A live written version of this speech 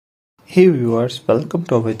Hey viewers, welcome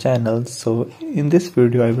to our channel. So in this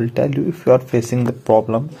video I will tell you if you are facing the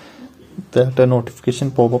problem that a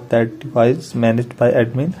notification pop up that device managed by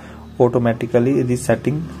admin automatically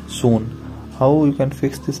resetting soon. How you can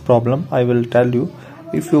fix this problem I will tell you.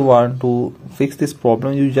 If you want to fix this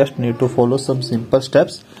problem, you just need to follow some simple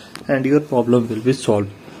steps and your problem will be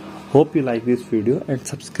solved. Hope you like this video and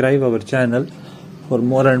subscribe our channel for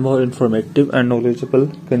more and more informative and knowledgeable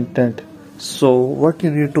content. So what you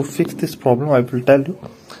need to fix this problem I will tell you.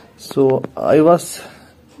 So I was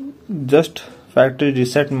just factory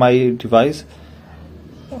reset my device,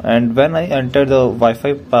 and when I enter the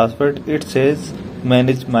Wi-Fi password it says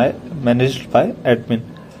managed by admin.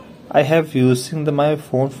 I have using my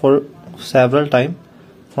phone for several time.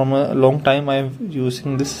 From a long time I am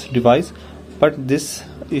using this device, but this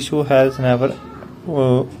issue has never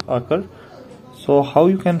occurred. So how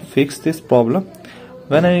you can fix this problem?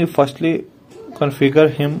 When I firstly configure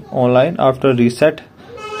him online, after reset,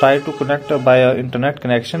 try to connect by internet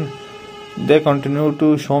connection, they continue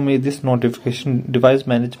to show me this notification device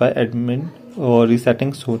managed by admin or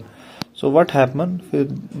resetting soon. So what happened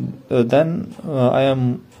when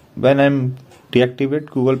I'm deactivate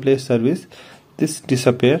Google Play service, this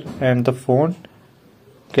disappear and the phone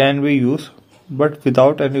can be used but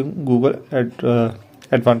without any Google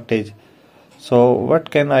advantage. So what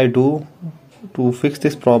can I do to fix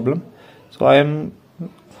this problem? So I am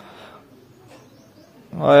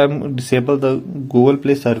disable the Google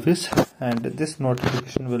Play service and this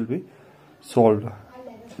notification will be solved.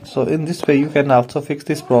 So in this way you can also fix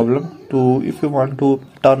this problem. If you want to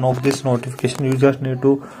turn off this notification, you just need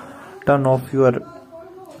to turn off your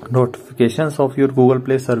notifications of your Google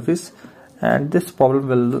Play service and this problem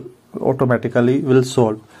will automatically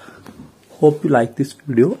solve. Hope you like this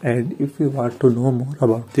video, and if you want to know more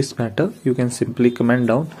about this matter you can simply comment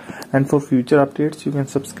down, and for future updates you can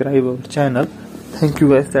subscribe our channel. Thank you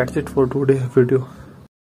guys, that's it for today's video.